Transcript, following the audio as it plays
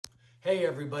Hey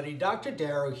everybody, Dr.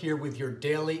 Darrow here with your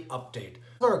daily update.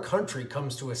 Our country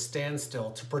comes to a standstill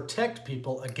to protect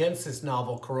people against this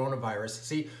novel coronavirus.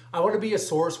 See, I want to be a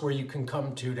source where you can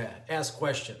come to ask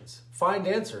questions, find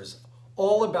answers,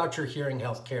 all about your hearing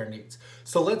healthcare needs.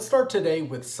 So let's start today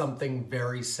with something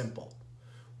very simple.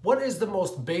 What is the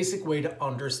most basic way to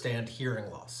understand hearing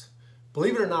loss?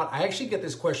 Believe it or not, I actually get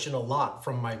this question a lot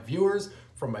from my viewers,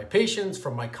 from my patients,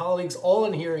 from my colleagues, all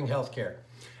in hearing healthcare.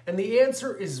 And the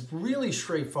answer is really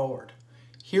straightforward.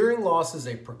 Hearing loss is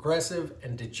a progressive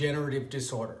and degenerative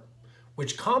disorder,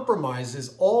 which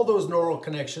compromises all those neural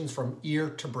connections from ear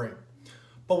to brain.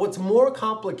 But what's more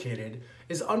complicated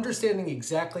is understanding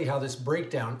exactly how this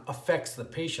breakdown affects the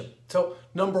patient. So,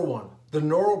 number one, the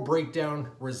neural breakdown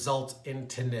results in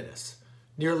tinnitus.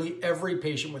 Nearly every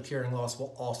patient with hearing loss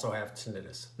will also have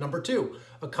tinnitus. Number two,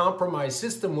 a compromised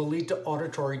system will lead to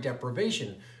auditory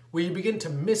deprivation, where you begin to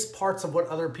miss parts of what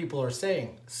other people are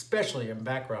saying, especially in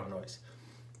background noise.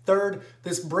 Third,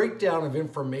 this breakdown of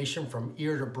information from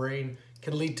ear to brain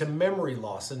can lead to memory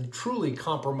loss and truly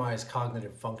compromise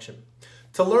cognitive function.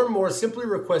 To learn more, simply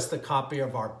request a copy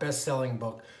of our best-selling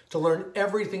book to learn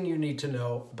everything you need to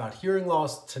know about hearing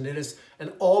loss, tinnitus,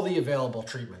 and all the available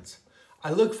treatments.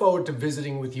 I look forward to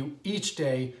visiting with you each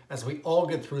day as we all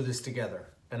get through this together.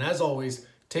 And as always,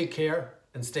 take care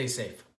and stay safe.